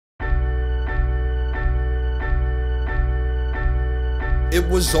It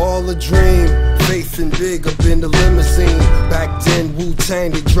was all a dream, faith and big up in the limousine. Back then,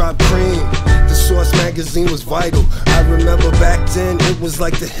 Wu-Tang, they dropped cream. The Source magazine was vital. I remember back then, it was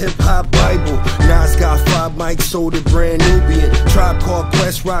like the hip-hop Bible. Nas got 5 mics, sold it brand Nubian. Tribe Called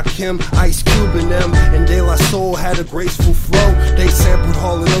Quest, Rakim, Ice Cube and them. And De La Soul had a graceful flow. They sampled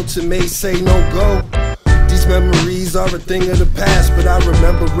Hall & Oates and made Say No Go. These memories are a thing of the past, but I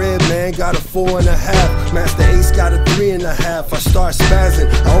remember Redman got a 4.5, Master Ace got a 3.5. I start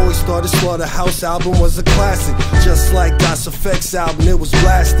spazzing. I always thought the Slaughterhouse album was a classic, just like Das Effect's album. It was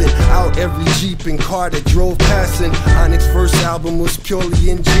blasting out every Jeep and car that drove passing. Onyx's first album was purely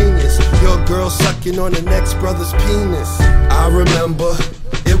ingenious. Your girl sucking on the next brother's penis. I remember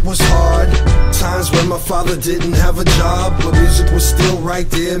it was hard times when my father didn't have a job, but music was still right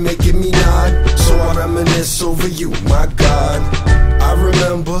there making me nod. So I reminisce over you, my God. I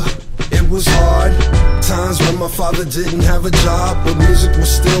remember it was hard times when my father didn't have a job, but music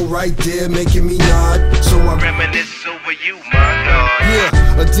was still right there making me nod. So I reminisce over you, my God.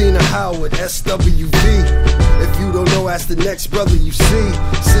 Yeah, Adina Howard, SWV. If you don't know, ask the next brother you see.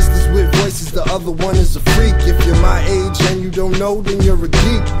 Sisters with voices, the other one is a freak. If you're my age and you don't know, then you're a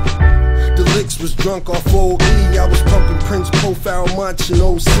geek. The licks was drunk off OE. I was pumping Prince, Profile, Munch, and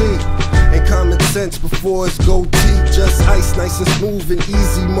OC. And Common Sense before his goatee. Just ice, nice and smooth and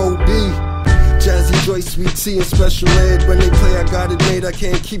easy, Mo B. Jazzy Joy, Sweet Tea, and Special Ed. When they play I Got It Made, I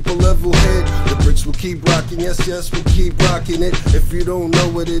can't keep a level head. The bricks will keep rocking, yes, yes, we'll keep rocking it. If you don't know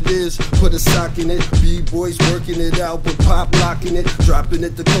what it is, put a sock in it. B-boys working it out, but pop locking it. Dropping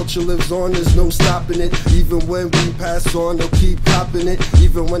it, the culture lives on, there's no stopping it. Even when we pass on, they'll keep popping it.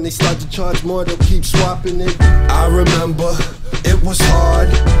 Even when they start to charge more, they'll keep swapping it. I remember it was hard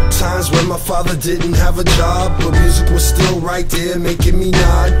times when my father didn't have a job, but music was still right there making me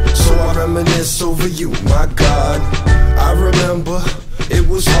nod. So I reminisce over you, my God. I remember it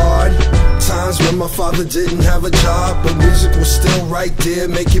was hard times when my father didn't have a job, but music was still right there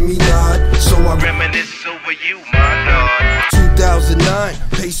making me nod. So I reminisce over you, my God. 2009,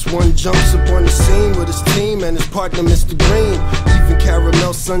 PaceWon jumps up on the scene with his team and his partner Mr.Green. Even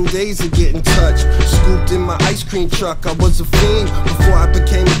caramel sundaes are getting touched. Scooped in my ice cream truck, I was a fiend. Before I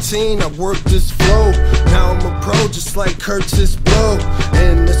became a teen, I worked this flow. Now I'm a pro, just like Curtis Blow.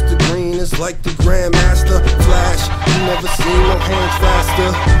 And Mr. Green is like the Grandmaster. Flash, you never seen no hands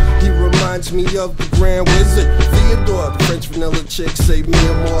faster. He reminds me of the Grand Wizard Theodore. The French vanilla chick say me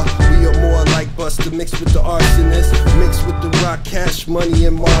or more. We are more like Buster mixed with the arsonist, mixed with the rock, Cash Money,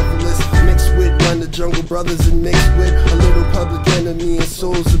 and Marvelous, mixed with Run the Jungle Brothers, and mixed with a little Public Enemy and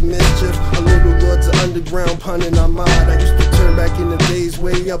Souls of Mischief, a little Lords of Underground pun in our mind. I used to turn back in the days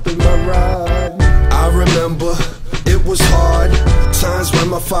way up in my ride. I remember it was hard times when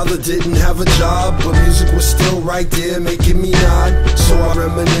my father didn't have a job, but music was still right there making me nod. So I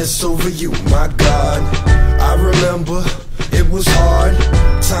reminisce over you, my God. I remember it was hard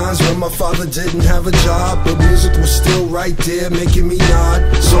times when my father didn't have a job, but music was still right there making me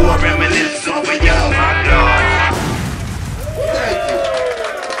nod. So I reminisce over you.